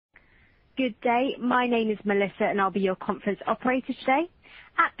Good day. My name is Melissa, and I'll be your conference operator today.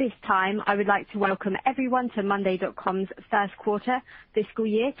 At this time, I would like to welcome everyone to monday.com's first quarter fiscal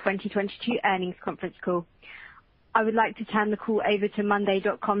year 2022 earnings conference call. I would like to turn the call over to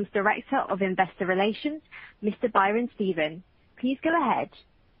monday.com's Director of Investor Relations, Mr. Byron Stephen. Please go ahead.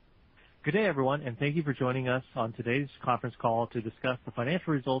 Good day, everyone, and thank you for joining us on today's conference call to discuss the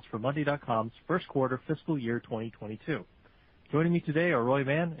financial results for monday.com's first quarter fiscal year 2022. Joining me today are Roy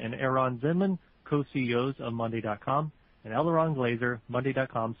Mann and Eran Zinman, co-CEOs of monday.com, and Eliran Glazer,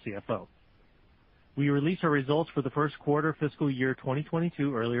 monday.com's CFO. We released our results for the first quarter fiscal year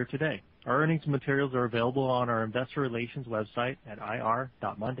 2022 earlier today. Our earnings materials are available on our investor relations website at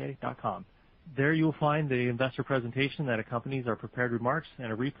ir.monday.com. There you will find the investor presentation that accompanies our prepared remarks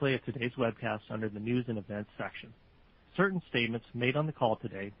and a replay of today's webcast under the News and Events section. Certain statements made on the call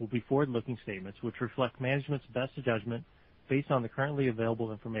today will be forward-looking statements which reflect management's best judgment based on the currently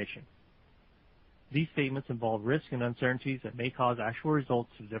available information. These statements involve risks and uncertainties that may cause actual results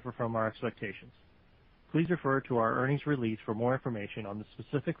to differ from our expectations. Please refer to our earnings release for more information on the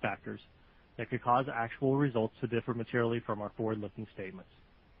specific factors that could cause actual results to differ materially from our forward-looking statements.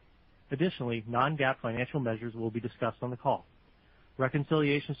 Additionally, non-GAAP financial measures will be discussed on the call.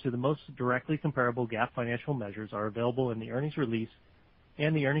 Reconciliations to the most directly comparable GAAP financial measures are available in the earnings release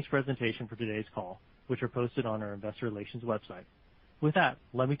and the earnings presentation for today's call, which are posted on our investor relations website. With that,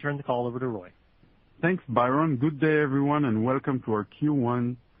 let me turn the call over to Roy. Thanks, Byron. Good day, everyone, and welcome to our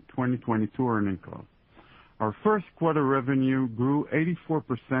Q1 2022 earnings call. Our first quarter revenue grew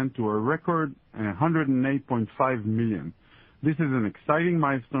 84% to a record $108.5 million. This is an exciting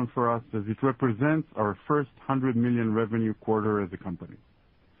milestone for us as it represents our first $100 million revenue quarter as a company.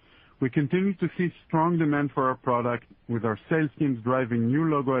 We continue to see strong demand for our product, with our sales teams driving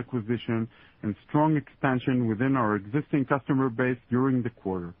new logo acquisition and strong expansion within our existing customer base during the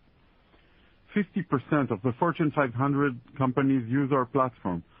quarter. 50% of the Fortune 500 companies use our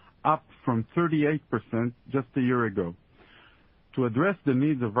platform, up from 38% just a year ago. To address the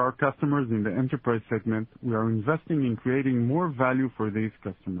needs of our customers in the enterprise segment, we are investing in creating more value for these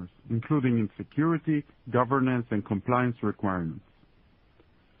customers, including in security, governance, and compliance requirements.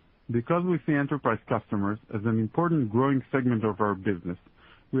 Because we see enterprise customers as an important growing segment of our business,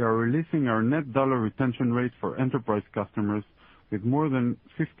 we are releasing our net dollar retention rate for enterprise customers with more than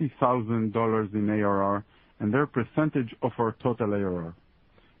 $50,000 in ARR and their percentage of our total ARR.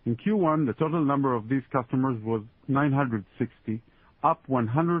 In Q1, the total number of these customers was 960, up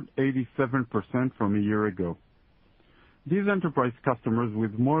 187% from a year ago. These enterprise customers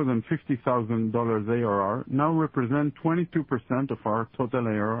with more than $50,000 ARR now represent 22% of our total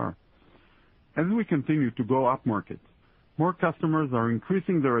ARR. As we continue to go upmarket, more customers are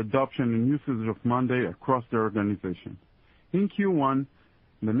increasing their adoption and usage of monday across their organization. In Q1,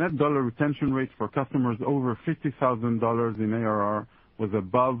 the net dollar retention rate for customers over $50,000 in ARR was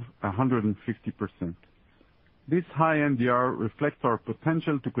above 150%. This high NDR reflects our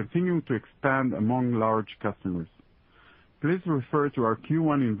potential to continue to expand among large customers. Please refer to our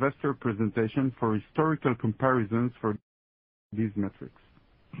Q1 investor presentation for historical comparisons for these metrics.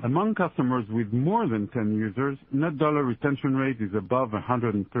 Among customers with more than 10 users, net dollar retention rate is above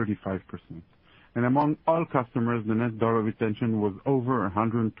 135%. And among all customers, the net dollar retention was over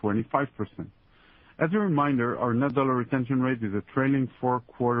 125%. As a reminder, our net dollar retention rate is a trailing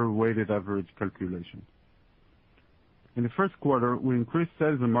 4-quarter weighted average calculation. In the first quarter, we increased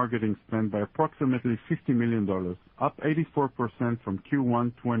sales and marketing spend by approximately $50 million, up 84% from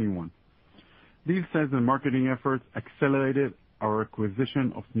Q1 21. These sales and marketing efforts accelerated our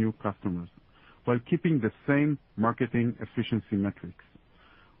acquisition of new customers while keeping the same marketing efficiency metrics.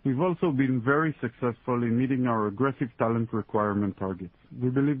 We've also been very successful in meeting our aggressive talent requirement targets. We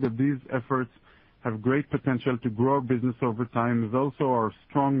believe that these efforts have great potential to grow our business over time, as also our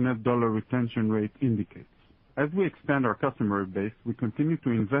strong net dollar retention rate indicates. As we expand our customer base, we continue to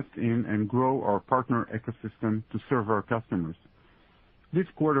invest in and grow our partner ecosystem to serve our customers. This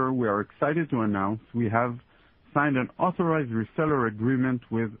quarter, we are excited to announce we have signed an authorized reseller agreement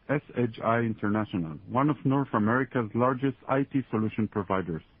with SHI International, one of North America's largest IT solution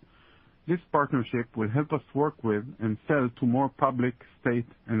providers. This partnership will help us work with and sell to more public, state,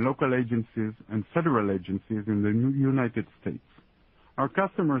 and local agencies and federal agencies in the United States. Our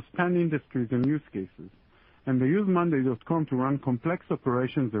customers span industries and use cases, and they use monday.com to run complex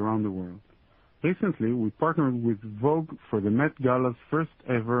operations around the world. Recently, we partnered with Vogue for the Met Gala's first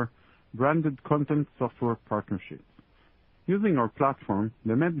ever branded content software partnership. Using our platform,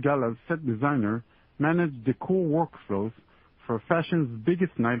 the Met Gala's set designer managed the cool workflows for fashion's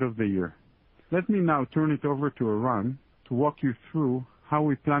biggest night of the year. Let me now turn it over to Eran to walk you through how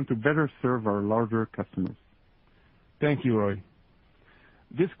we plan to better serve our larger customers. Thank you, Roy.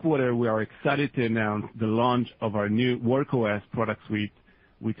 This quarter, we are excited to announce the launch of our new Work OS product suite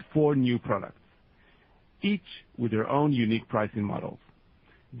with 4 new products, each with their own unique pricing models.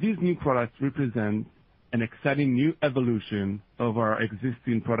 These new products represent an exciting new evolution of our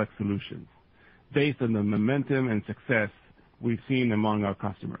existing product solutions based on the momentum and success we've seen among our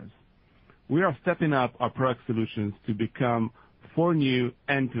customers. We are stepping up our product solutions to become 4 new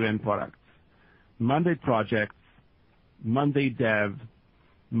end-to-end products: Monday Projects, Monday Dev,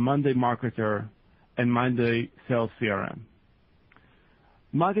 Monday Marketer, and Monday Sales CRM.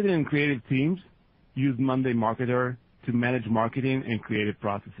 Marketing and creative teams use Monday Marketer to manage marketing and creative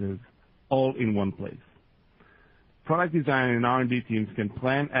processes all in one place. Product design and R&D teams can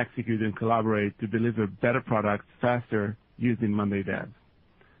plan, execute, and collaborate to deliver better products faster using Monday Dev.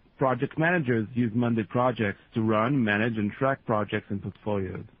 Project managers use Monday Projects to run, manage, and track projects and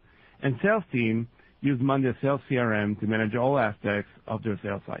portfolios. And sales team use Monday Sales CRM to manage all aspects of their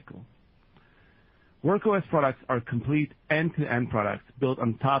sales cycle. Work OS products are complete end-to-end products built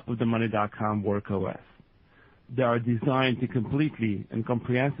on top of the Monday.com Work OS. They are designed to completely and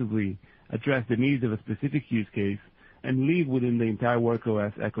comprehensively address the needs of a specific use case and live within the entire Work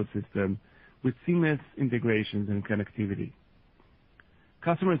OS ecosystem with seamless integrations and connectivity.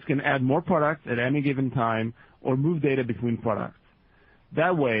 Customers can add more products at any given time or move data between products.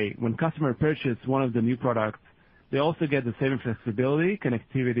 That way, when customers purchase one of the new products, they also get the same flexibility,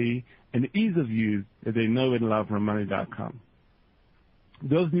 connectivity, and ease of use that they know and love from Monday.com.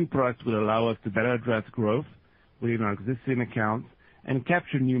 Those new products will allow us to better address growth within our existing accounts and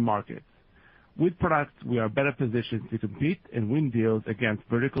capture new markets. With products, we are better positioned to compete and win deals against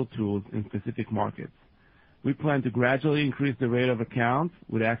vertical tools in specific markets. We plan to gradually increase the rate of accounts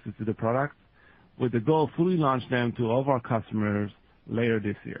with access to the products, with the goal of fully launch them to all of our customers later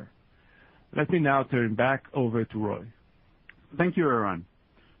this year. Let me now turn back over to Roy. Thank you, Eran.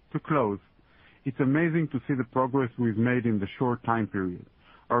 To close, it's amazing to see the progress we've made in the short time period.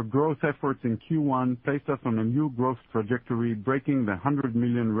 Our growth efforts in Q1 placed us on a new growth trajectory, breaking the $100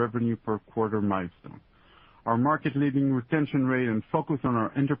 million revenue per quarter milestone. Our market-leading retention rate and focus on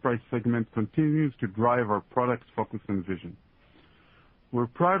our enterprise segment continues to drive our product focus and vision. We're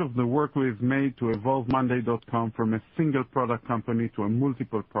proud of the work we've made to evolve Monday.com from a single product company to a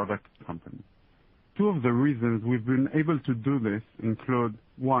multiple product company. 2 of the reasons we've been able to do this include,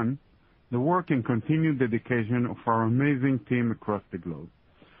 1, the work and continued dedication of our amazing team across the globe.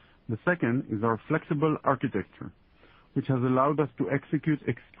 The second is our flexible architecture, which has allowed us to execute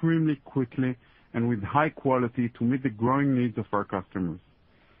extremely quickly and with high quality to meet the growing needs of our customers.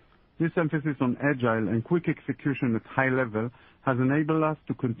 This emphasis on agile and quick execution at high level has enabled us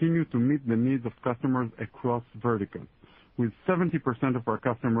to continue to meet the needs of customers across verticals, with 70% of our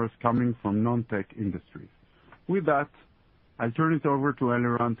customers coming from non-tech industries. With that, I'll turn it over to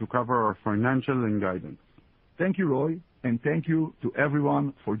Eliran to cover our financial and guidance. Thank you, Roy, and thank you to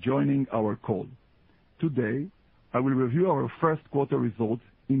everyone for joining our call. Today, I will review our first quarter results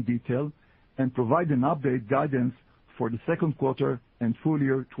in detail and provide an update guidance for the second quarter and full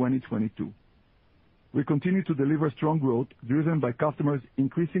year 2022. We continue to deliver strong growth driven by customers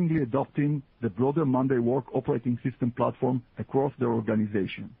increasingly adopting the broader Monday Work Operating System platform across their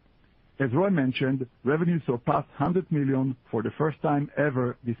organization. As Roy mentioned, revenues surpassed $100 million for the first time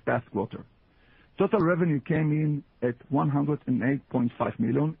ever this past quarter. Total revenue came in at $108.5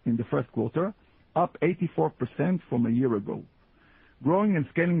 million in the first quarter, up 84% from a year ago. Growing and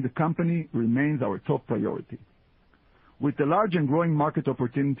scaling the company remains our top priority. With the large and growing market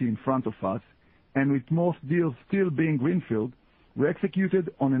opportunity in front of us, and with most deals still being greenfield, we executed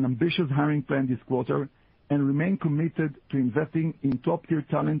on an ambitious hiring plan this quarter and remain committed to investing in top-tier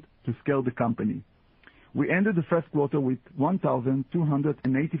talent to scale the company. We ended the first quarter with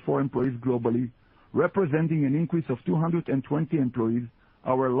 1,284 employees globally, representing an increase of 220 employees,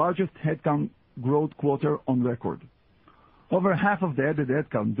 our largest headcount growth quarter on record. Over half of the added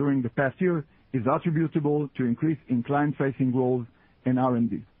headcount during the past year is attributable to increase in client-facing roles and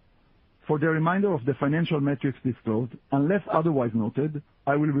R&D. For the reminder of the financial metrics disclosed, unless otherwise noted,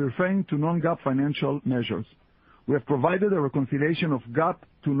 I will be referring to non-GAAP financial measures. We have provided a reconciliation of GAAP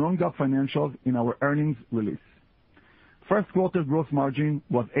to non-GAAP financials in our earnings release. First quarter gross margin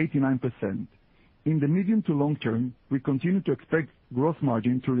was 89%. In the medium to long term, we continue to expect gross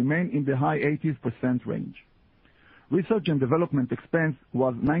margin to remain in the high 80s% range. Research and development expense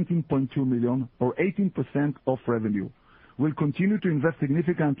was $19.2 million, or 18% of revenue. We'll continue to invest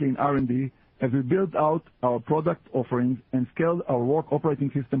significantly in R&D as we build out our product offerings and scale our Work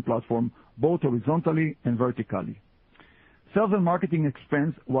Operating System platform, both horizontally and vertically. Sales and marketing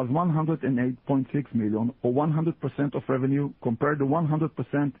expense was $108.6 million, or 100% of revenue, compared to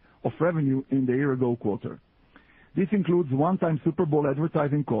 100% of revenue in the year-ago quarter. This includes one-time Super Bowl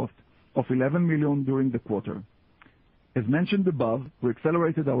advertising cost of $11 million during the quarter. As mentioned above, we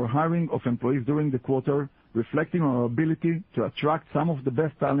accelerated our hiring of employees during the quarter, reflecting our ability to attract some of the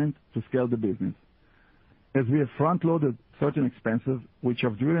best talent to scale the business. As we have front-loaded certain expenses which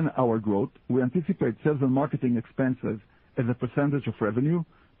have driven our growth, we anticipate sales and marketing expenses as a percentage of revenue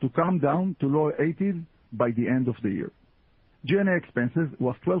to come down to low 80s by the end of the year. G&A expenses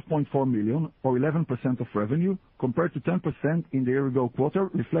was $12.4 million, or 11% of revenue, compared to 10% in the year-ago quarter,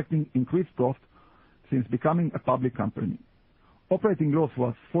 reflecting increased cost since becoming a public company. Operating loss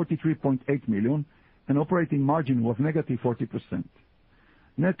was $43.8 million, and operating margin was negative 40%.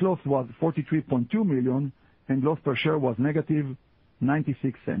 Net loss was $43.2 million, and loss per share was negative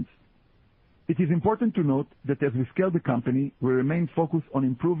 96 cents. It is important to note that as we scale the company, we remain focused on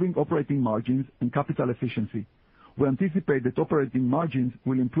improving operating margins and capital efficiency. We anticipate that operating margins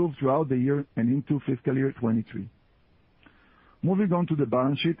will improve throughout the year and into fiscal year 2023. Moving on to the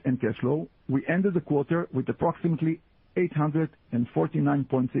balance sheet and cash flow, we ended the quarter with approximately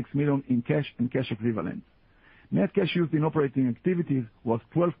 $849.6 million in cash and cash equivalents. Net cash used in operating activities was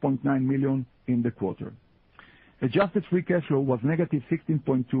 $12.9 million in the quarter. Adjusted free cash flow was negative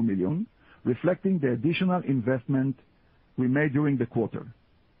 $16.2 million, reflecting the additional investment we made during the quarter.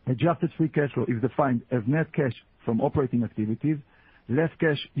 Adjusted free cash flow is defined as net cash from operating activities, less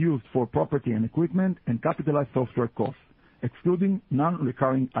cash used for property and equipment and capitalized software costs, excluding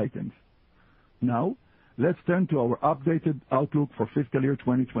non-recurring items. Now, let's turn to our updated outlook for fiscal year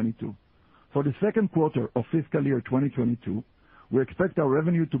 2022. For the second quarter of fiscal year 2022, we expect our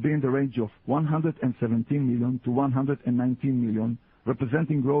revenue to be in the range of $117 million to $119 million,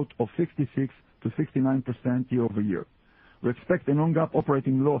 representing growth of 66% to 69% year-over-year. We expect a non-GAAP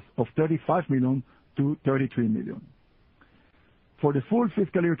operating loss of $35 million to $33 million. For the full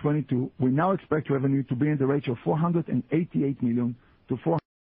fiscal year 2022, we now expect revenue to be in the range of $488 million to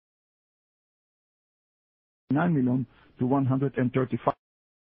 $409 million to $135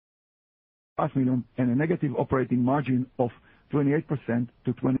 million, and a negative operating margin of 28%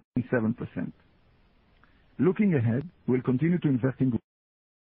 to 27%. Looking ahead, we'll continue to invest in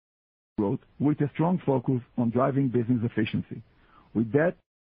growth with a strong focus on driving business efficiency. With that,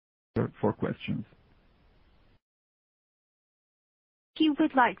 for questions. If you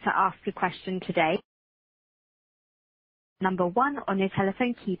would like to ask a question today, number 1 on your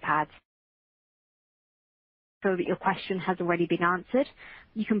telephone keypad. So that your question has already been answered,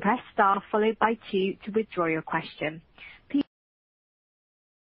 you can press star followed by 2 to withdraw your question. Please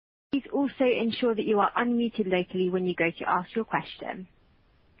also ensure that you are unmuted locally when you go to ask your question.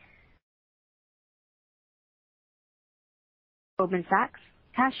 Goldman Sachs,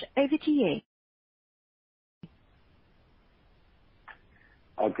 Kash, over to you.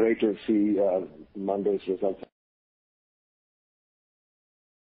 Great to see Monday's results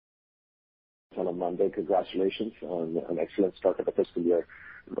on a Monday. Congratulations on an excellent start to the fiscal year.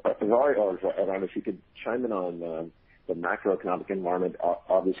 Roy or Eran, if you could chime in on the macroeconomic environment.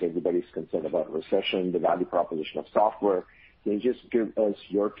 Obviously, everybody's concerned about recession, the value proposition of software. Can you just give us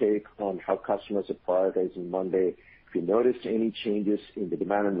your take on how customers are prioritizing Monday? If you noticed any changes in the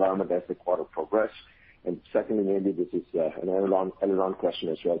demand environment as the quarter progressed? And secondly, maybe this is an Eran question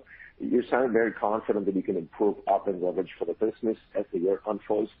as well. You sound very confident that you can improve operating leverage for the business as the year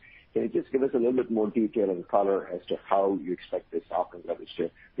unfolds. Can you just give us a little bit more detail and color as to how you expect this operating leverage to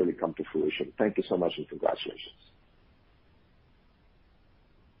really come to fruition? Thank you so much, and congratulations.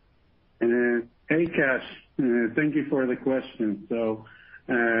 Hey, Kash. Thank you for the question. So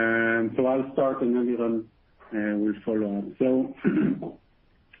I'll start, and then Eran will follow up.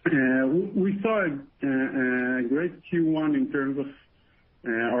 We saw a great Q1 in terms of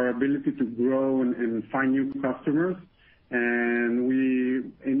our ability to grow and find new customers. And we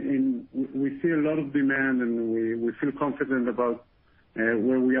see a lot of demand, and we feel confident about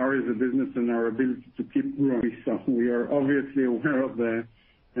where we are as a business and our ability to keep growing. So we are obviously aware of the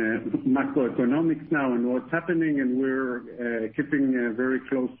macroeconomics now and what's happening, and we're keeping a very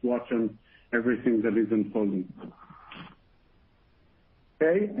close watch on everything that is unfolding.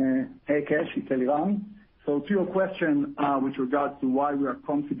 Hey, Kash, it's Eliran. So to your question, with regards to why we are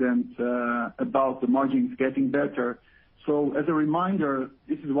confident about the margins getting better. So as a reminder,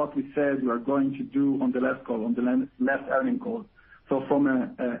 this is what we said we are going to do on the last call, on the last earnings call. So from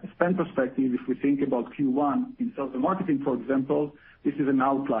a spend perspective, if we think about Q1 in sales and marketing, for example, this is an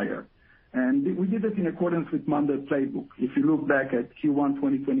outlier. And we did it in accordance with Monday playbook. If you look back at Q1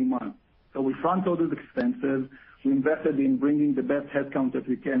 2021, so we front-loaded expenses. We invested in bringing the best headcount that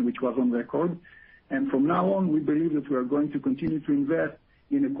we can, which was on record. From now on, we believe that we are going to continue to invest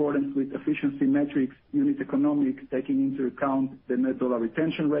in accordance with efficiency metrics, unit economics, taking into account the net dollar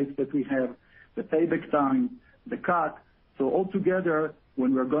retention rates that we have, the payback time, the CAC. Altogether,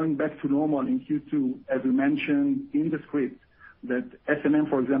 when we're going back to normal in Q2, as we mentioned in the script, that S&M,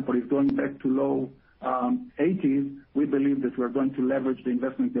 for example, is going back to low 80s, we believe that we're going to leverage the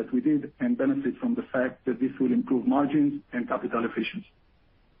investment that we did and benefit from the fact that this will improve margins and capital efficiency.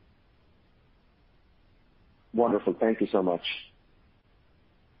 Wonderful. Thank you so much.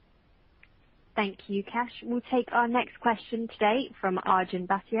 Thank you, Kash. We'll take our next question today from Arjun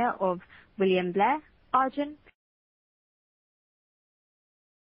Bhatia of William Blair. Arjun,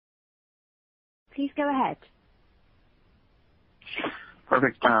 please go ahead.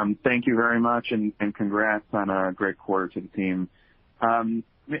 Perfect. Thank you very much, and congrats on a great quarter to the team.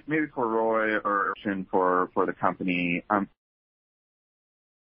 Maybe for Roy or for the company,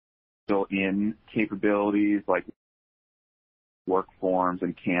 still in capabilities like Workforms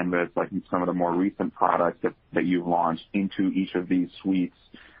and Canvas, like some of the more recent products that you've launched into each of these suites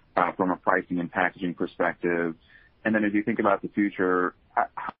from a pricing and packaging perspective. And then as you think about the future,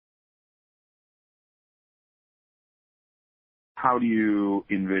 how do you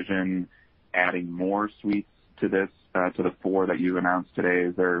envision adding more suites to this, to the 4 that you announced today?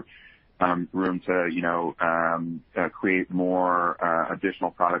 Is there room to, create more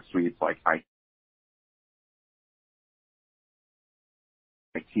additional product suites like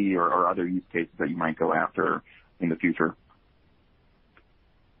IT or other use cases that you might go after in the future?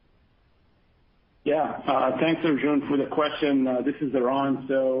 Yeah. Thanks, Arjun, for the question. This is Eran.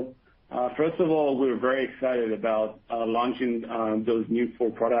 First of all, we're very excited about launching those new 4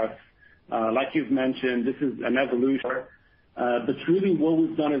 products. Like you've mentioned, this is an evolution. But really what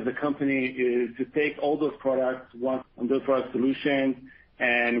we've done as a company is to take all those products, one on those product solutions,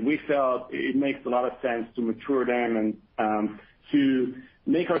 and we felt it makes a lot of sense to mature them and to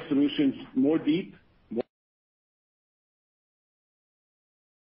make our solutions more deep,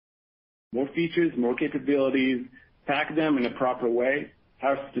 more features, more capabilities, pack them in a proper way,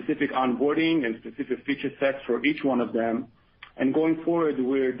 have specific onboarding and specific feature sets for each one of them. And going forward,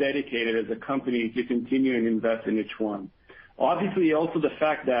 we're dedicated as a company to continue and invest in each one. Obviously, also the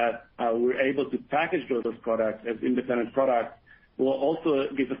fact that we're able to package those products as independent products will also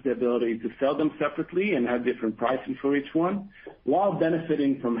give us the ability to sell them separately and have different pricing for each one, while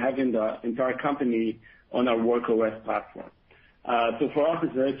benefiting from having the entire company on our Work OS platform. So for us,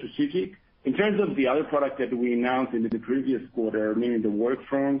 it's very strategic. In terms of the other product that we announced in the previous quarter, meaning the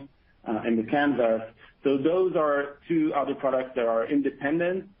Workforms and the Canvas, so those are 2 other products that are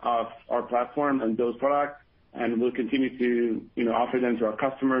independent of our platform and those products, and we'll continue to offer them to our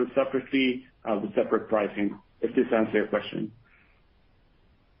customers separately with separate pricing, if this answers your question.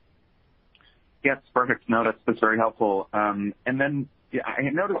 Yes, perfect. No, that's very helpful. And then I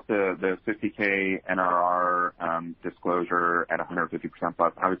noticed the 50K NRR disclosure at 150%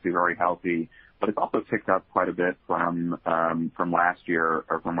 plus, obviously very healthy, but it's also ticked up quite a bit from last year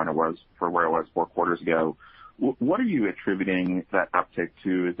or from where it was 4 quarters ago. What are you attributing that uptick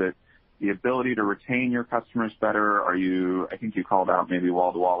to? Is it the ability to retain your customers better? I think you called out maybe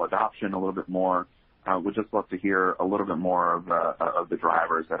wall-to-wall adoption a little bit more. Would just love to hear a little bit more of the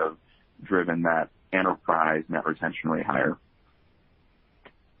drivers that have driven that enterprise net retention rate higher.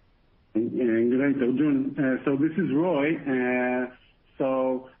 Great, Arjun. So this is Roy.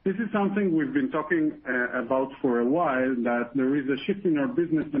 So this is something we've been talking about for a while, that there is a shift in our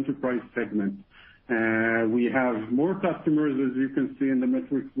business enterprise segment. We have more customers, as you can see in the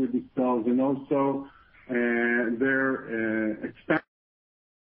metrics we discussed, and also their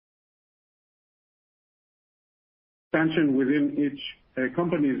expansion within each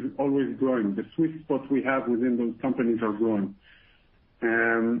company is always growing. The sweet spot we have within those companies are growing.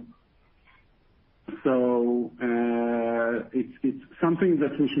 So it's something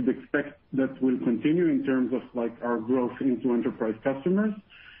that we should expect that will continue in terms of like our growth into enterprise customers.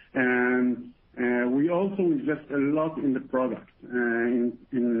 And we also invest a lot in the product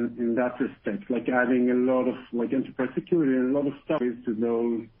in that respect, like adding a lot of like enterprise security and a lot of stuff to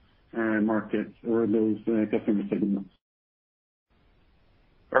those markets or those customer segments.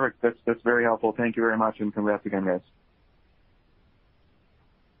 Perfect. That's very helpful. Thank you very much, and congrats again, guys.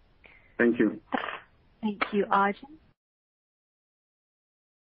 Thank you. Thank you, Arjun.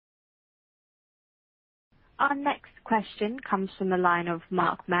 Our next question comes from the line of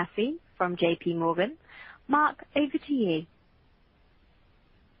Mark Murphy from JP Morgan. Mark, over to you.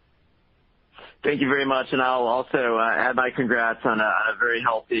 Thank you very much, and I'll also add my congrats on a very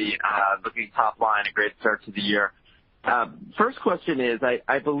healthy looking top line, a great start to the year. First question is,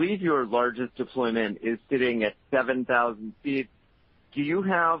 I believe your largest deployment is sitting at 7,000 seats. Do you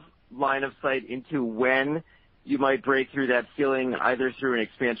have line of sight into when you might break through that ceiling, either through an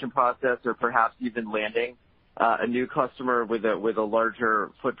expansion process or perhaps even landing a new customer with a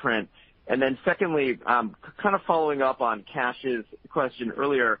larger footprint? And then secondly, kind of following up on Kash's question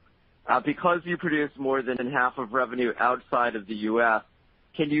earlier, because you produce more than half of revenue outside of the U.S.,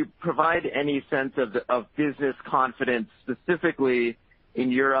 can you provide any sense of business confidence, specifically in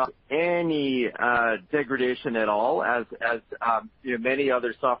Europe, any degradation at all, as many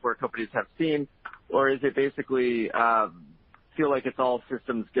other software companies have seen, or is it basically feel like it's all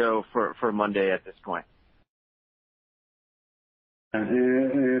systems go for Monday at this point?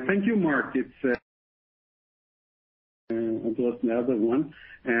 Thank you, Mark. It's address the other one.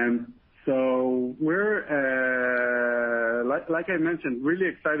 So we're, like I mentioned, really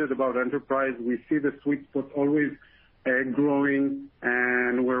excited about enterprise. We see the sweet spot always growing,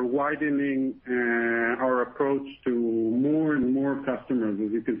 and we're widening our approach to more and more customers,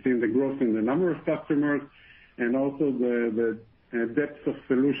 as you can see in the growth in the number of customers and also the depth of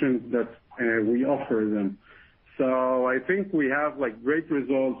solutions that we offer them. So I think we have great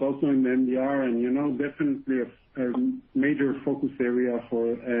results also in the NDR, and definitely a major focus area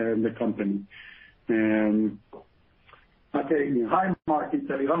for the company. Okay. Hi, Mark. It's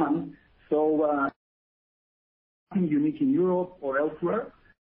Eliran. So nothing unique in Europe or elsewhere.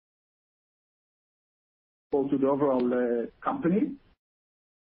 Go to the overall company.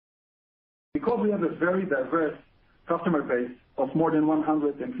 Because we have a very diverse customer base of more than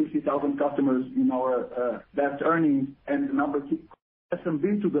 150,000 customers in our last earnings, and the number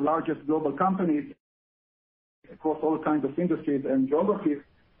SMB to the largest global companies across all kinds of industries and geographies.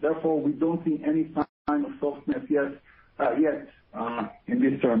 Therefore, we don't see any sign of softness yet in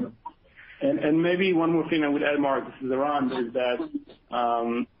this term. And maybe one more thing I would add, Mark, this is Eran, is that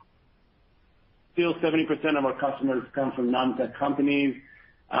still 70% of our customers come from non-tech companies,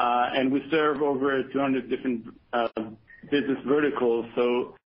 and we serve over 200 different business verticals.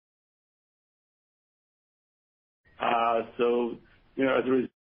 So as a result,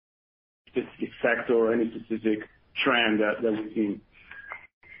 specific sector or any specific trend that we've seen.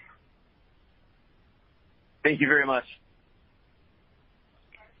 Thank you very much.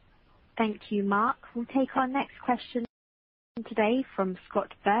 Thank you, Mark. We'll take our next question today from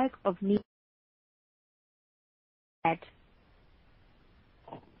Scott Berg of Needham. Hi,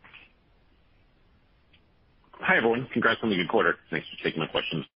 everyone. Congrats on the good quarter. Thanks for taking my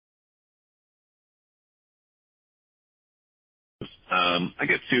questions. I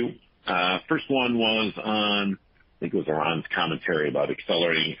guess two. First one was on, I think it was Eran's commentary about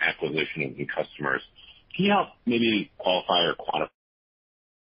accelerating acquisition of new customers. Can you help maybe qualify or quantify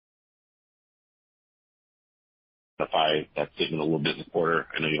that statement a little bit in the quarter?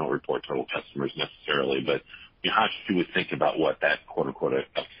 I know you don't report total customers necessarily, but how should we think about what that quote-unquote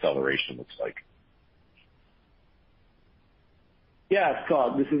acceleration looks like? Yeah,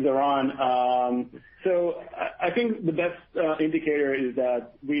 Scott, this is Eran. So I think the best indicator is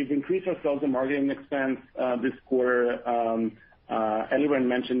that we've increased our sales and marketing expense this quarter. Eliran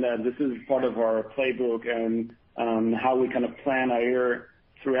mentioned that this is part of our playbook and how we kind of plan our year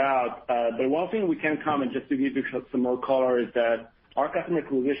throughout. But one thing we can comment, just to give you some more color, is that our customer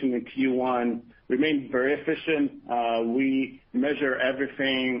acquisition in Q1 remained very efficient. We measure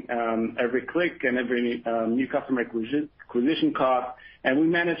everything, every click and every new customer acquisition cost, and we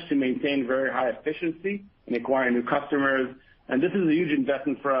managed to maintain very high efficiency in acquiring new customers. And this is a huge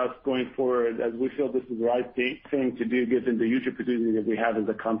investment for us going forward, as we feel this is the right thing to do given the huge opportunity that we have as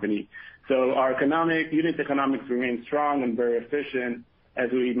a company. So our unit economics remain strong and very efficient as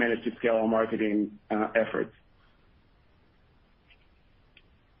we manage to scale our marketing efforts.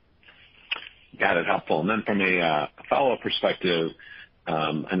 Got it. Helpful. And then from a follow-up perspective,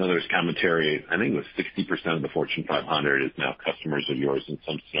 I know there's commentary, I think it was 60% of the Fortune 500 is now customers of yours in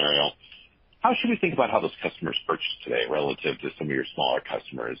some scenario. How should we think about how those customers purchase today relative to some of your smaller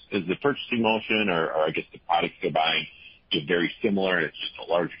customers? Is the purchasing motion or I guess the products they're buying very similar and it's just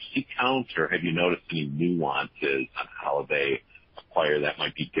a larger seat count, or have you noticed any nuances on how they acquire that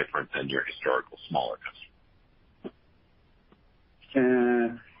might be different than your historical smaller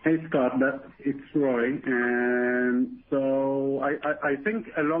customers? Hey, Scott, it's Roy. And so I think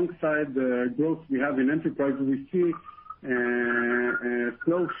alongside the growth we have in enterprise, we see a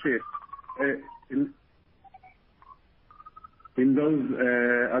slow shift in those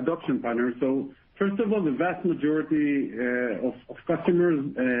adoption patterns. So first of all, the vast majority of customers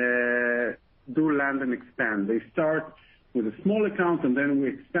do land and expand. They start with a small account, and then we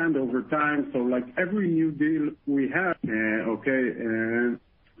expand over time. So like every new deal we have,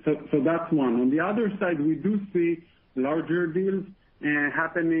 so that's one. On the other side, we do see larger deals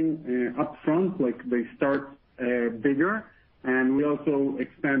happening up front, like they start bigger, and we also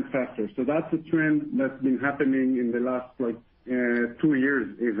expand faster. So that's a trend that's been happening in the last 2 years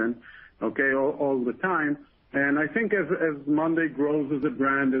even, all the time. And I think as Monday grows as a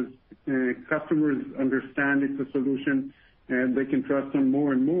brand, as customers understand it's a solution and they can trust them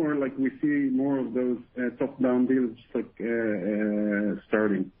more and more, like we see more of those top-down deals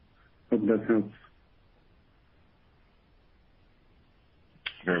starting. Hope that helps.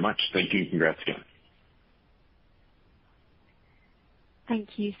 Very much. Thank you. Congrats again.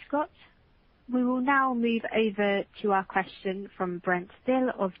 Thank you, Scott. We will now move over to our question from Brent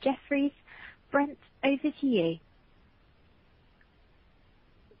Thill of Jefferies. Brent, over to you.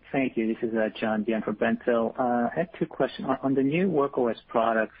 Thank you. This is John Bian for Brent Thill. I have two questions. On the new Work OS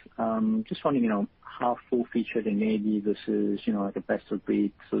products, just wondering, how full-featured they may be versus, like the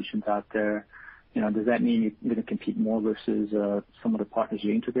best-of-breed solutions out there. Does that mean you're going to compete more versus some of the partners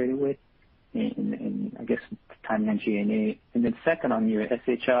you're integrated with? And I guess timing on G&A. And then second, on your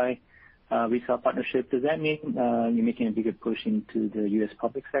SHI resale partnership, does that mean you're making a bigger push into the U.S.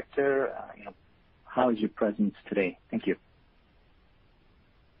 public sector? How is your presence today? Thank you.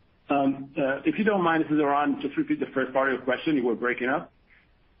 If you don't mind, this is Eran. Just repeat the first part of your question. You were breaking up.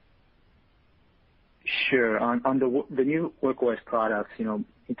 Sure. On the new Work OS products, in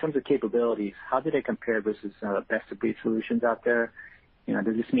terms of capabilities, how do they compare versus best-of-breed solutions out there?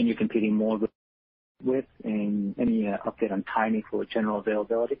 Does this mean you're competing more with? And any update on timing for general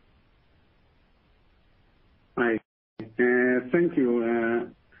availability? Hi. Thank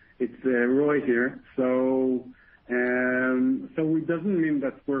you. It's Roy here. So it doesn't mean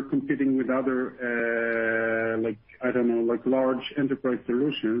that we're competing with other, large enterprise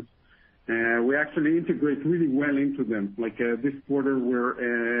solutions. We actually integrate really well into them. This quarter,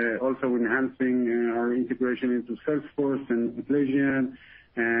 we're also enhancing our integration into Salesforce and Atlassian,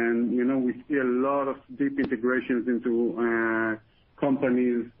 and we see a lot of deep integrations into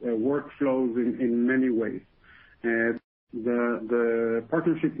companies' workflows in many ways. The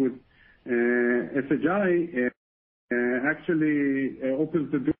partnership with SHI actually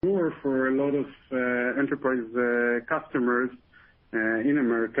opens the door for a lot of enterprise customers in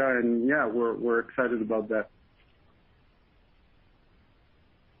America, and we're excited about that.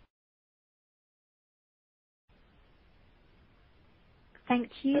 Thank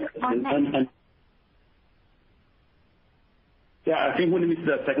you. I think we missed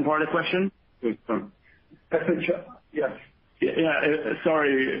the second part of the question. Yes. Yeah.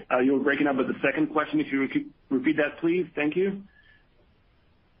 Sorry, you were breaking up, but the second question, if you repeat that, please. Thank you.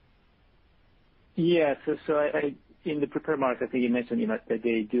 Yeah. So I in the prepared remarks, I think you mentioned, that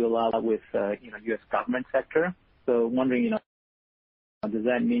they do a lot with, U.S. government sector. So wondering, does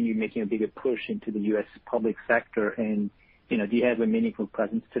that mean you're making a bigger push into the U.S. public sector? And, do you have a meaningful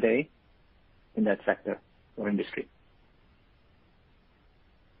presence today in that sector or industry?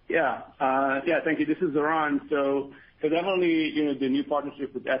 Yeah. Thank you. This is Eran. So definitely, the new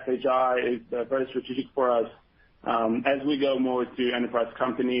partnership with SHI is very strategic for us. As we go more to enterprise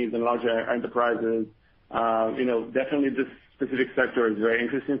companies and larger enterprises, definitely this specific sector is very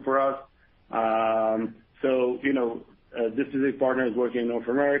interesting for us. This specific partner is working in North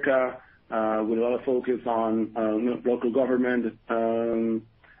America with a lot of focus on local government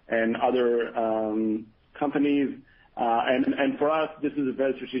and other companies. And for us, this is a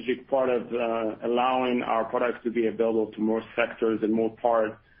very strategic part of allowing our products to be available to more sectors and more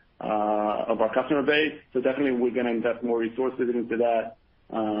parts of our customer base. So definitely, we're going to invest more resources into that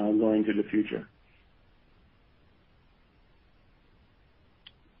going into the future.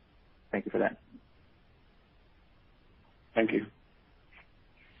 Thank you for that. Thank you.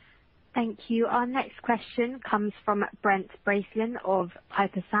 Thank you. Our next question comes from Brent Bracelin of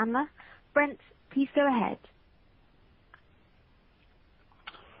Piper Sandler. Brent, please go ahead.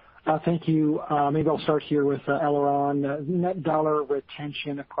 Thank you. Maybe I'll start here with Eliran. Net dollar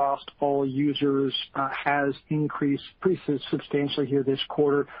retention across all users has increased pretty substantially here this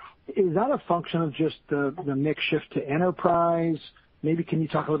quarter. Is that a function of just the mix shift to enterprise? Maybe can you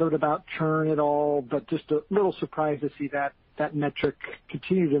talk a little bit about churn at all? But just a little surprised to see that metric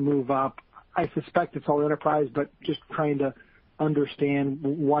continue to move up. I suspect it's all enterprise, but just trying to understand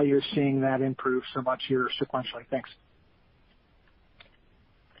why you're seeing that improve so much here sequentially. Thanks.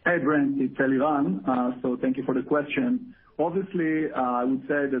 Hey, Brent, it's Eliran. So thank you for the question. Obviously, I would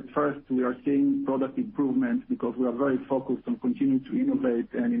say that first we are seeing product improvement because we are very focused on continuing to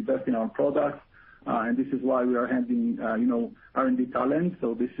innovate and invest in our products. and this is why we are adding R&D talent.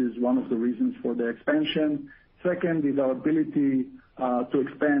 So this is one of the reasons for the expansion. Second is our ability to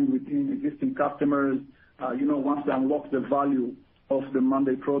expand within existing customers. Once they unlock the value of the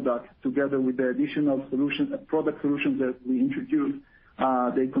monday product together with the additional product solutions that we introduce,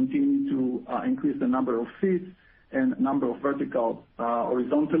 they continue to increase the number of seats and number of verticals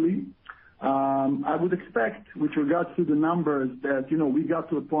horizontally. I would expect, with regards to the numbers, that we got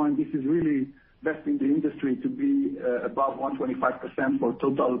to a point, this is really best in the industry, to be above 125% for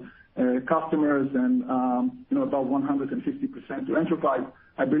total customers and about 150% to enterprise.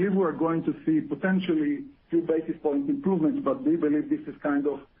 I believe we're going to see potentially 2 basis point improvements, but we believe this is kind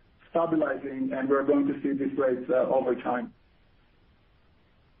of stabilizing, and we're going to see these rates over time.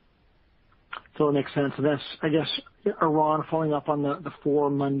 So it makes sense. And that's, I guess, Eran, following up on the 4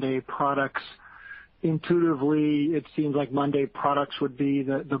 monday products, intuitively, it seems like monday products would be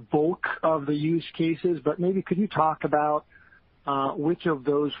the bulk of the use cases, but maybe could you talk about which of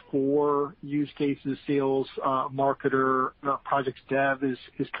those 4 use cases, sales, marketer, projects dev, is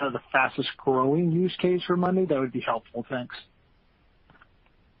kind of the fastest growing use case for monday? That would be helpful. Thanks.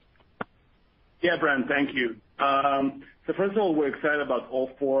 Yeah, Brent, thank you. So first of all, we're excited about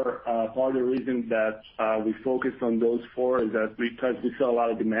all 4. Part of the reason that we focused on those 4 is that because we saw a lot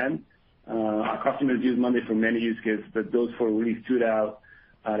of demand. Our customers use monday for many use cases, but those 4 really stood out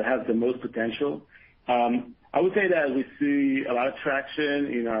that has the most potential. I would say that we see a lot of traction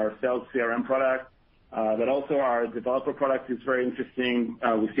in our sales CRM product, but also our developer product is very interesting.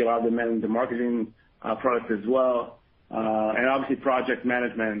 We see a lot of demand in the marketing product as well. And obviously project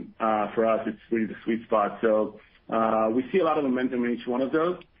management, for us, it's really the sweet spot. So we see a lot of momentum in each one of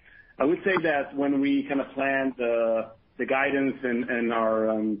those. I would say that when we kind of planned the guidance and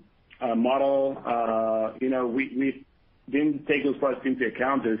our model, we didn't take those products into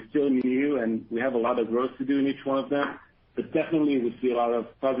account. They're still new, and we have a lot of growth to do in each one of them. But definitely we see a lot of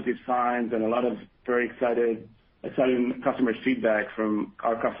positive signs and a lot of very exciting customer feedback from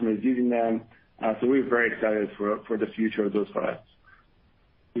our customers using them. So we're very excited for the future of those products.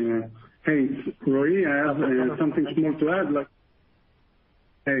 Yeah. Hey, Roy, I have something small to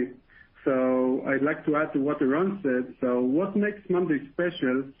add. So I'd like to add to what Eran said. So what makes monday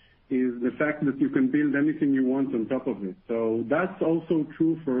special is the fact that you can build anything you want on top of it. So that's also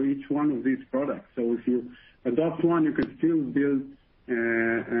true for each one of these products. So if you adopt one, you can still build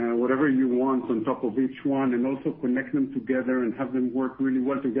whatever you want on top of each one, and also connect them together and have them work really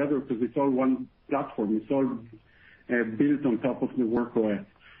well together, because it's all one platform. It's all built on top of the Work OS.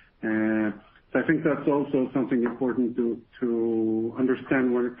 So I think that's also something important to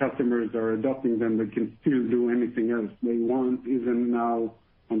understand. When customers are adopting them, they can still do anything else they want, even now,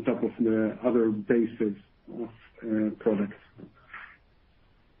 on top of the other bases of products.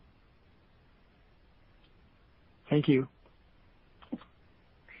 Thank you.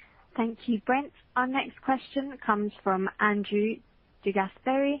 Thank you, Brent. Our next question comes from Andrew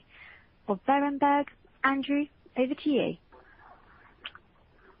DeGasperi of Berenberg. Andrew, over to you.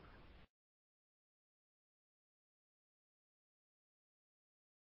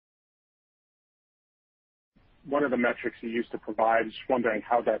 One of the metrics you used to provide, just wondering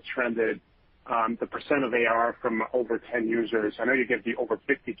how that trended, the percent of AR from over 10 users. I know you gave the over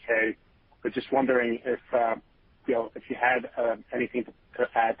 50K, but just wondering if you had anything to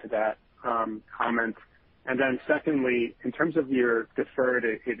add to that comment. And then secondly, in terms of your deferred,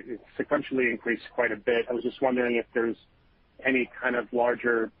 it sequentially increased quite a bit. I was just wondering if there's any kind of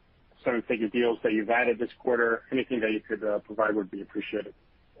larger seven-figure deals that you've added this quarter. Anything that you could provide would be appreciated.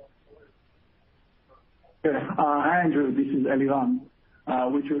 Hi, Andrew. This is Eliran.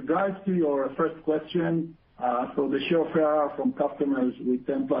 With regards to your first question, so the share of ARR from customers with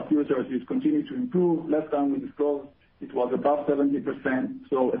 10+ users is continuing to improve. Last time we disclosed, it was above 70%.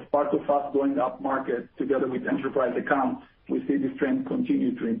 So as part of us going up market together with enterprise accounts, we see this trend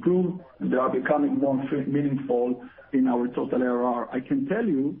continue to improve, and they are becoming more meaningful in our total ARR. I can tell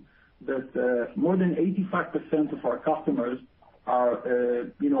you that more than 85% of our customers are,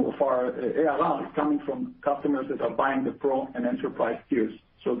 of our ARR is coming from customers that are buying the Pro and Enterprise tiers.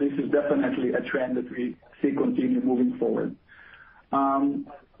 So this is definitely a trend that we see continue moving forward.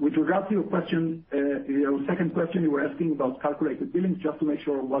 With regard to your question, your second question, you were asking about calculated billings, just to make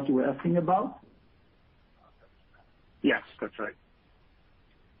sure what you were asking about. Yes, that's right.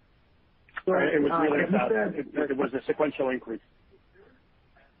 So, it was really about it was a sequential increase.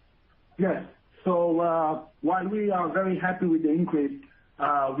 Yes. So while we are very happy with the increase,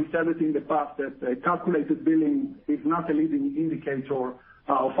 we said it in the past that calculated billing is not a leading indicator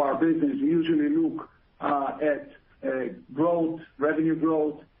of our business. We usually look at growth, revenue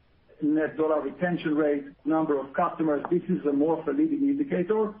growth, net dollar retention rate, number of customers. This is a more of a leading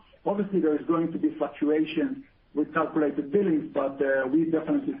indicator. Obviously, there is going to be fluctuation with calculated billings, but we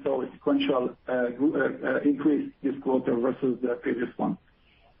definitely saw a sequential increase this quarter versus the previous one.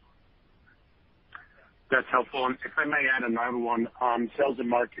 That's helpful. And if I may add another one, sales and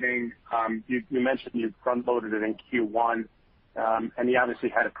marketing, you mentioned you front-loaded it in Q1, and you obviously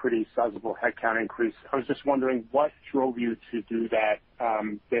had a pretty sizable headcount increase. I was just wondering what drove you to do that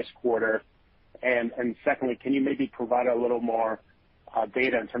this quarter? And secondly, can you maybe provide a little more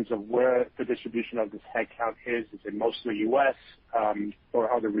data in terms of where the distribution of this headcount is? Is it mostly U.S.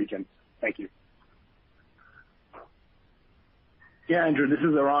 Or other regions? Thank you. Yeah, Andrew, this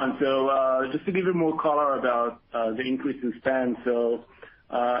is Eran. So just to give you more color about the increase in spend. So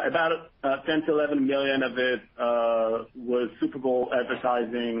about $10 to $11 million of it was Super Bowl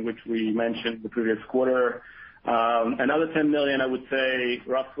advertising, which we mentioned the previous quarter. Another $10 million, I would say,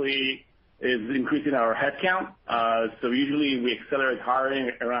 roughly, is increasing our headcount. So usually we accelerate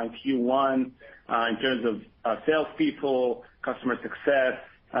hiring around Q1 in terms of salespeople, customer success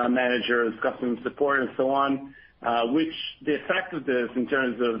managers, customer support, and so on. Which the effect of this in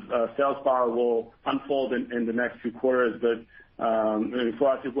terms of sales power will unfold in the next few quarters. But for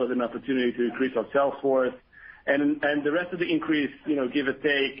us, it was an opportunity to increase our sales force. And the rest of the increase, give or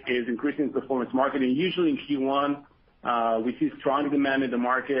take, is increasing performance marketing. Usually in Q1, we see strong demand in the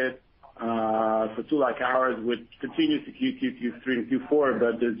market for tools like ours, which continues to Q2, Q3, and Q4,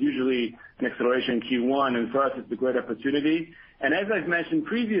 but there's usually an acceleration in Q1, and for us, it's a great opportunity. And as I've mentioned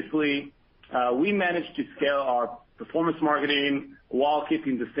previously, we managed to scale our performance marketing while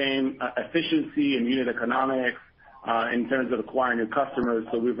keeping the same efficiency and unit economics in terms of acquiring new customers.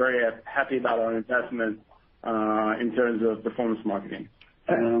 So we're very happy about our investment in terms of performance marketing.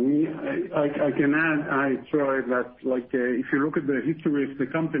 I can add, Troy, that if you look at the history of the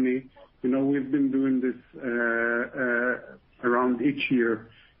company, we've been doing this around each year.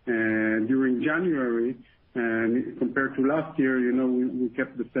 During January, and compared to last year, we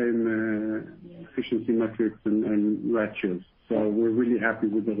kept the same efficiency metrics and ratios. So we're really happy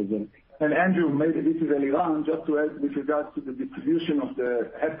with the result. And Andrew, maybe this is Eliran, just to add with regards to the distribution of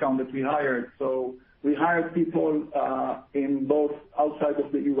the headcount that we hired. So we hired people in both outside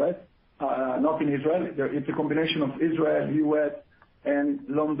of the U.S., not in Israel. It's a combination of Israel, U.S., and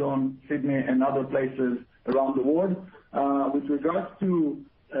London, Sydney, and other places around the world. With regards to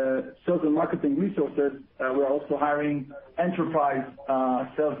sales and marketing resources, we're also hiring enterprise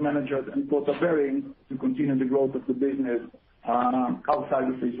sales managers and quota bearing to continue the growth of the business outside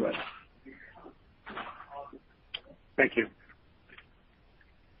of Israel. Thank you.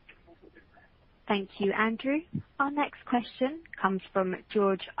 Thank you, Andrew. Our next question comes from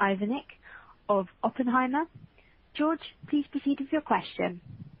George Iwanyc of Oppenheimer. George, please proceed with your question.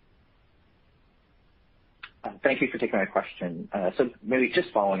 Thank you for taking my question. So maybe just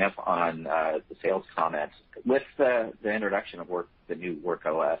following up on the sales comments. With the introduction of the new Work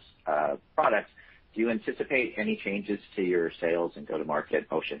OS products, do you anticipate any changes to your sales and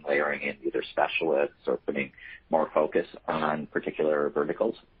go-to-market motion, layering in either specialists or putting more focus on particular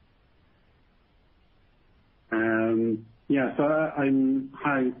verticals? Yeah, so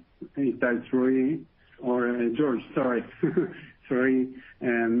hi, it's Roy, or George, sorry. Sorry.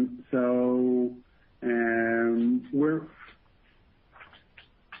 So we're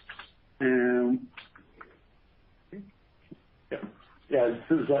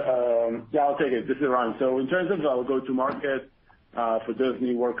I'll take it. This is Eran. So in terms of our go-to-market for those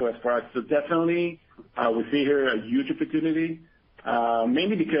new Work OS products, so definitely we see here a huge opportunity,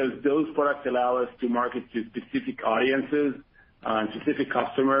 mainly because those products allow us to market to specific audiences and specific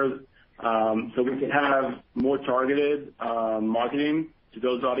customers. So we can have more targeted marketing to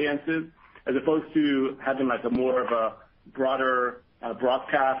those audiences, as opposed to having a more of a broader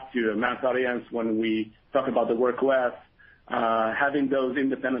broadcast to a mass audience when we talk about the Work OS. Having those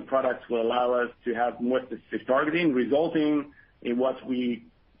independent products will allow us to have more specific targeting, resulting in what we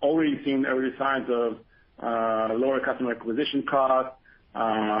already seen early signs of lower customer acquisition costs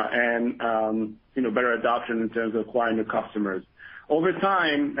and better adoption in terms of acquiring new customers. Over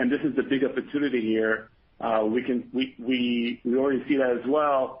time, and this is the big opportunity here, we already see that as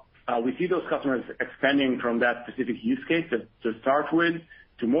well. We see those customers expanding from that specific use case to start with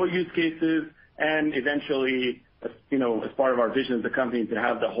to more use cases, and eventually, as part of our vision as a company, to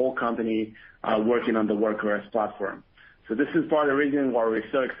have the whole company working on the Work OS platform. So this is part of the reason why we're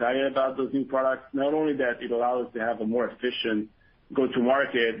so excited about those new products. Not only that it allows us to have a more efficient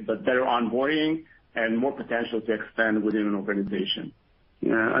go-to-market, but better onboarding and more potential to expand within an organization.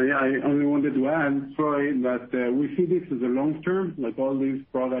 Yeah, I only wanted to add, Troy, that we see this as a long term, like all these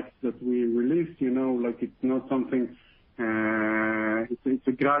products that we released, like it's not something, it's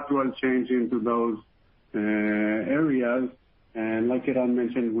a gradual change into those areas. And like Eran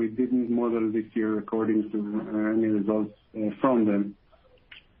mentioned, we didn't model this year according to any results from them.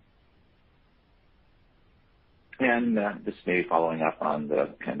 And just maybe following up on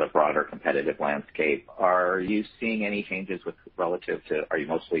the kind of broader competitive landscape, are you seeing any changes relative to, are you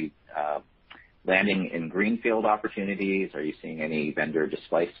mostly landing in greenfield opportunities? Are you seeing any vendor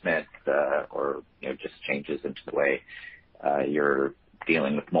displacement or just changes into the way you're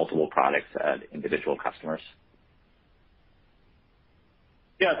dealing with multiple products at individual customers?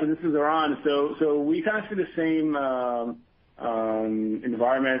 Yeah, so this is Eran. So we kind of see the same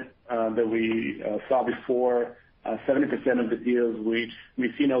environment that we saw before. 70% of the deals we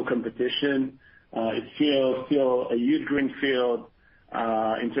see no competition. It's still a huge greenfield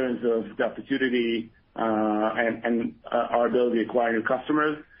in terms of the opportunity and our ability to acquire new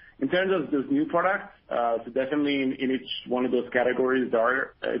customers. In terms of those new products, so definitely in each one of those categories, there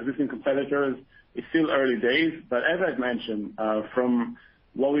are existing competitors. It's still early days, but as I've mentioned, from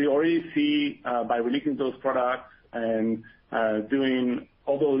what we already see by releasing those products and doing,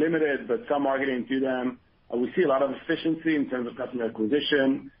 although limited, but some marketing to them, we see a lot of efficiency in terms of customer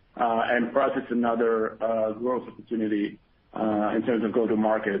acquisition, and for us, it's another growth opportunity in terms of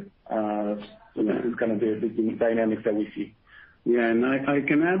go-to-market. So this is kind of the dynamics that we see. Yeah, and I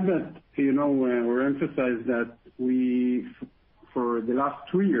can add that, we're emphasized that we, for the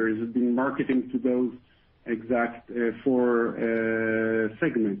last 2 years, have been marketing to those exact 4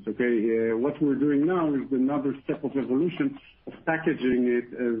 segments, okay? What we're doing now is another step of evolution of packaging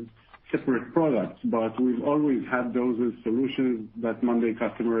it as separate products, but we've always had those as solutions that Monday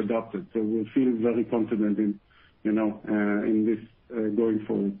customer adopted. So we feel very confident in, in this going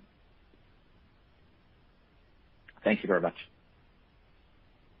forward. Thank you very much.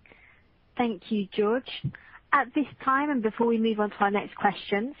 Thank you, George. At this time, and before we move on to our next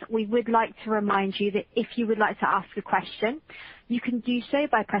questions, we would like to remind you that if you would like to ask a question, you can do so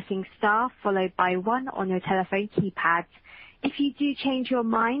by pressing star followed by 1 on your telephone keypad. If you do change your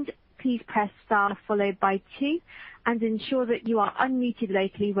mind, please press star followed by 2 and ensure that you are unmuted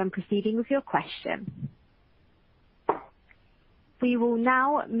locally when proceeding with your question. We will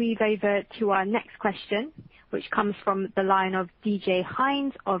now move over to our next question, which comes from the line of DJ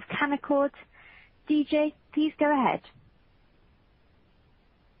Hynes of Canaccord. DJ, please go ahead.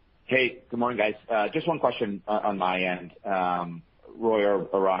 Hey, good morning, guys. Just one question on my end. Roy or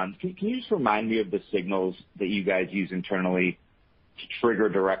Eran, can you just remind me of the signals that you guys use internally to trigger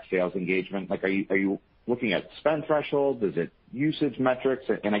direct sales engagement? Like, are you looking at spend thresholds? Is it usage metrics?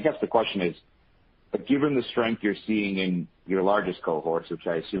 And I guess the question is, given the strength you're seeing in your largest cohorts, which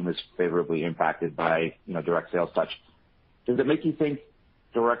I assume is favorably impacted by direct sales touch, does it make you think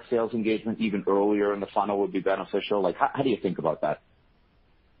direct sales engagement even earlier in the funnel would be beneficial? Like, how do you think about that?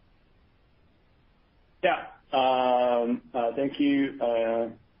 Yeah. Thank you,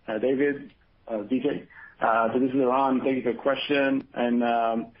 David, DJ. So this is Eran. Thank you for the question. And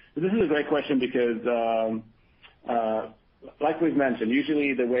this is a great question because, like we've mentioned,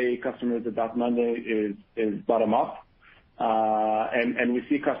 usually the way customers adopt Monday is bottom up. And we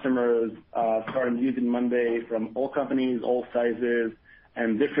see customers starting using Monday from all companies, all sizes,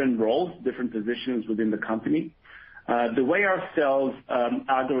 and different roles, different positions within the company. The way our sales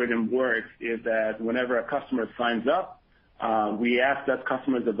algorithm works is that whenever a customer signs up, we ask that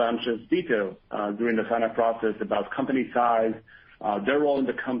customers a bunch of details during the sign-up process about company size, their role in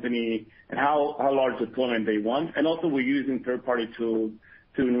the company, and how large deployment they want. And also we're using third-party tools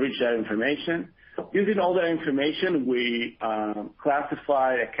to enrich that information. Using all that information, we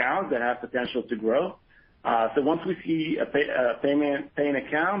classify accounts that have potential to grow. So once we see a paying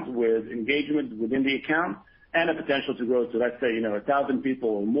account with engagement within the account and a potential to grow to, let's say, 1,000 people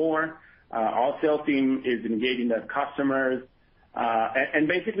or more, our sales team is engaging that customers. And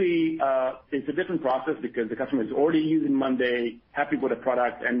basically, it's a different process because the customer is already using Monday, happy with the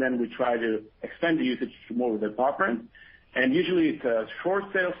product, and then we try to extend the usage to more with the department. And usually it's a short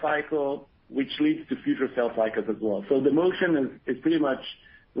sales cycle, which leads to future sales cycles as well. So the motion is pretty much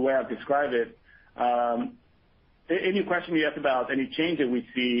the way I've described it. Any question you asked about any change that we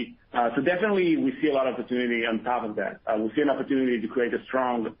see, so definitely we see a lot of opportunity on top of that. We see an opportunity to create a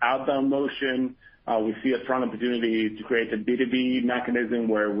strong outbound motion. We see a strong opportunity to create a B2B mechanism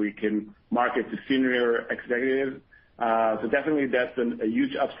where we can market to senior executives. So definitely that's a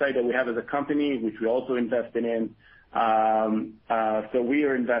huge upside that we have as a company, which we also invested in. We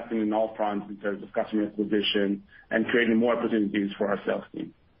are investing in all fronts in terms of customer acquisition and creating more opportunities for our sales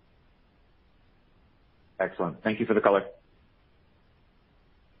team. Excellent. Thank you for the color.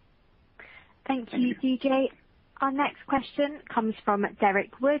 Thank you, DJ. Our next question comes from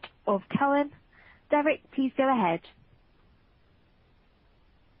Derrick Wood of Cowen. Derrick, please go ahead.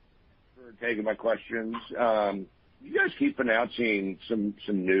 For taking my questions. You guys keep announcing some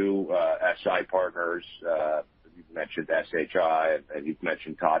new SI partners. You've mentioned SHI and you've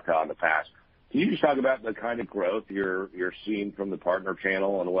mentioned Tata in the past. Can you just talk about the kind of growth you're seeing from the partner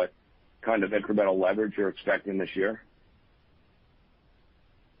channel and what kind of incremental leverage you're expecting this year?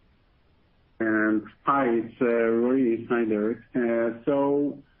 Hi, it's Roy. Hi, Derrick.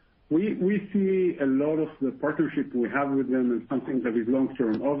 We see a lot of the partnership we have with them as something that is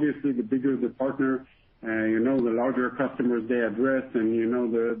long-term. Obviously, the bigger the partner, the larger customers they address, and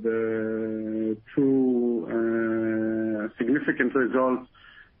the true significant results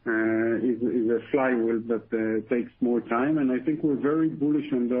is a flywheel that takes more time. And I think we're very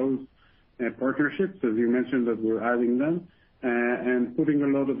bullish on those partnerships, as you mentioned, that we're adding them and putting a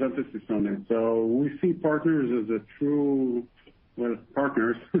lot of emphasis on it. So we see partners as a true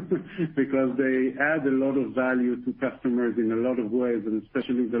partners because they add a lot of value to customers in a lot of ways, and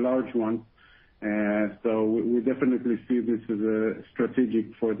especially the large ones. So we definitely see this as a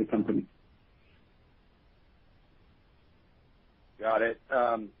strategic for the company. Got it.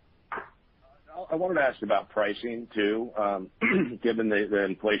 I wanted to ask about pricing too. Given the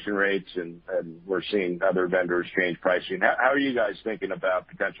inflation rates and we're seeing other vendors change pricing, how are you guys thinking about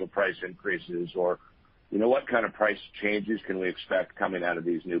potential price increases, or what kind of price changes can we expect coming out of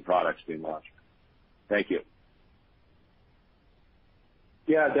these new products being launched? Thank you.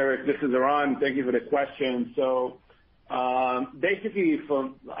 Yeah, Derrick, this is Eran. Thank you for the question. So basically,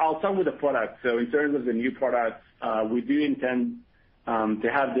 I'll start with the product. So in terms of the new products, we do intend to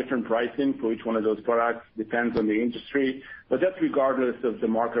have different pricing for each one of those products. Depends on the industry, but that's regardless of the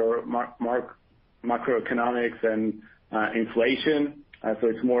macroeconomics and inflation. So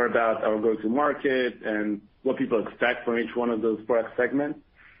it's more about our go-to-market and what people expect from each one of those product segments.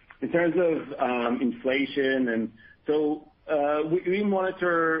 In terms of inflation, and so we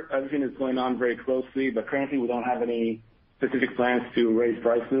monitor everything that's going on very closely, but currently we don't have any specific plans to raise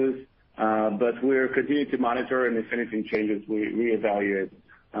prices. But we're continuing to monitor, and if anything changes, we reevaluate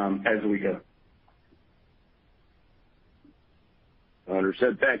as we go.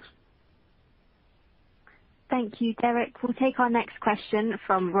 Understood. Thanks. Thank you, Derrick. We'll take our next question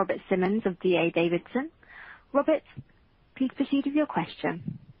from Robert Simmons of D.A. Davidson. Robert, please proceed with your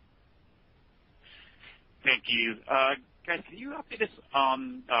question. Thank you. Guys, can you update us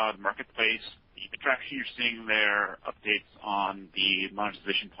on the marketplace, the traction you're seeing there, updates on the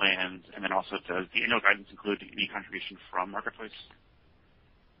monetization plans, and then also does the annual guidance include any contribution from marketplace?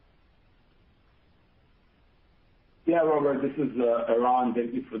 Yeah, Robert, this is Eran.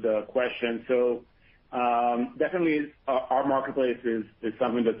 Thank you for the question. So definitely our marketplace is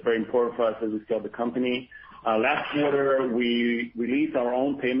something that's very important for us as we scale the company. Last quarter, we released our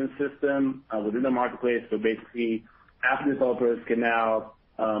own payment system within the marketplace. So basically, app developers can now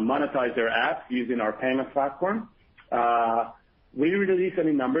monetize their apps using our payment platform. We didn't release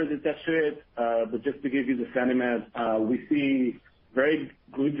any numbers attached to it, but just to give you the sentiment, we see very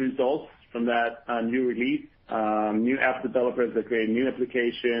good results from that new release. New app developers that create new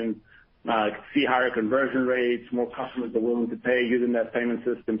applications see higher conversion rates, more customers are willing to pay using that payment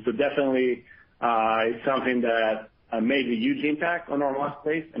system. So definitely it's something that made a huge impact on our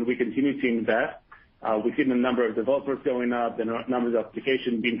marketplace, and we continue to invest. We've seen the number of developers going up, the numbers of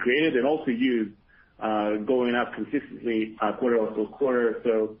applications being created and also used going up consistently quarter-over-quarter.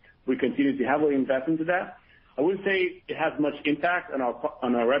 So we continue to heavily invest into that. I wouldn't say it has much impact on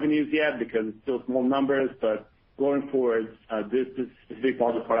our revenues yet because it's still small numbers, but going forward, this specific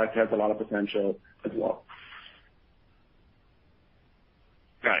part of the product has a lot of potential as well.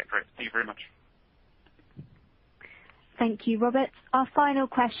 Got it. Great. Thank you very much. Thank you, Robert. Our final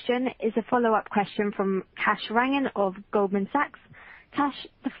question is a follow-up question from Kash Rangan of Goldman Sachs. Kash,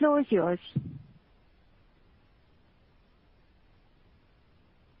 the floor is yours.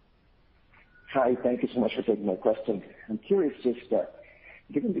 Hi, thank you so much for taking my question. I'm curious, just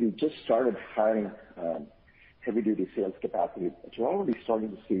given that you just started hiring heavy-duty sales capacity, but you're already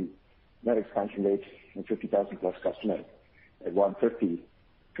starting to see net expansion rates in 50,000 plus customers at 150.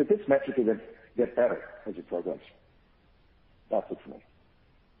 Could this metric even get better as you progress? That's it for me.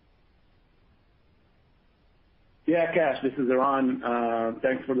 Yeah, Kash, this is Eran.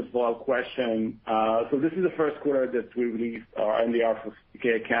 Thanks for the follow-up question. So this is the first quarter that we released our NDR for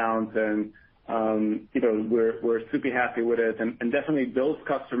 50K accounts, and we're super happy with it. And definitely those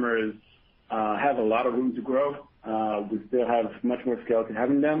customers have a lot of room to grow. We still have much more scale to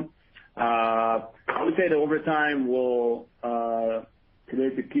having them. I would say that over time, we'll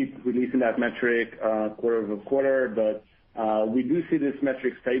continue to keep releasing that metric quarter-over-quarter, but we do see this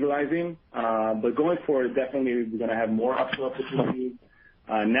metric stabilizing. But going forward, definitely we're going to have more upsell opportunities.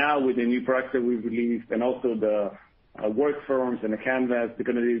 Now with the new products that we've released and also the WorkForms and the Canvas, there are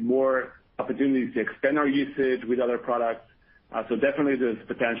going to be more opportunities to extend our usage with other products. So definitely there's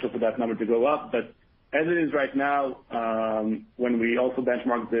potential for that number to go up. But as it is right now, when we also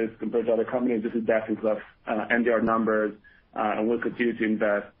benchmark this compared to other companies, this is definitely plus NDR numbers, and we'll continue to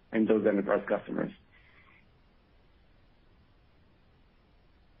invest in those enterprise customers.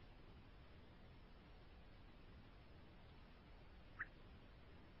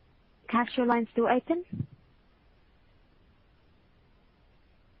 Kash, your line's still open?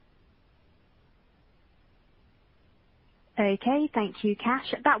 Okay, thank you,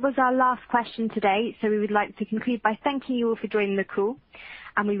 Kash. That was our last question today, so we would like to conclude by thanking you all for joining the call,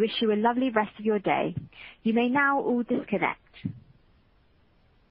 and we wish you a lovely rest of your day. You may now all disconnect.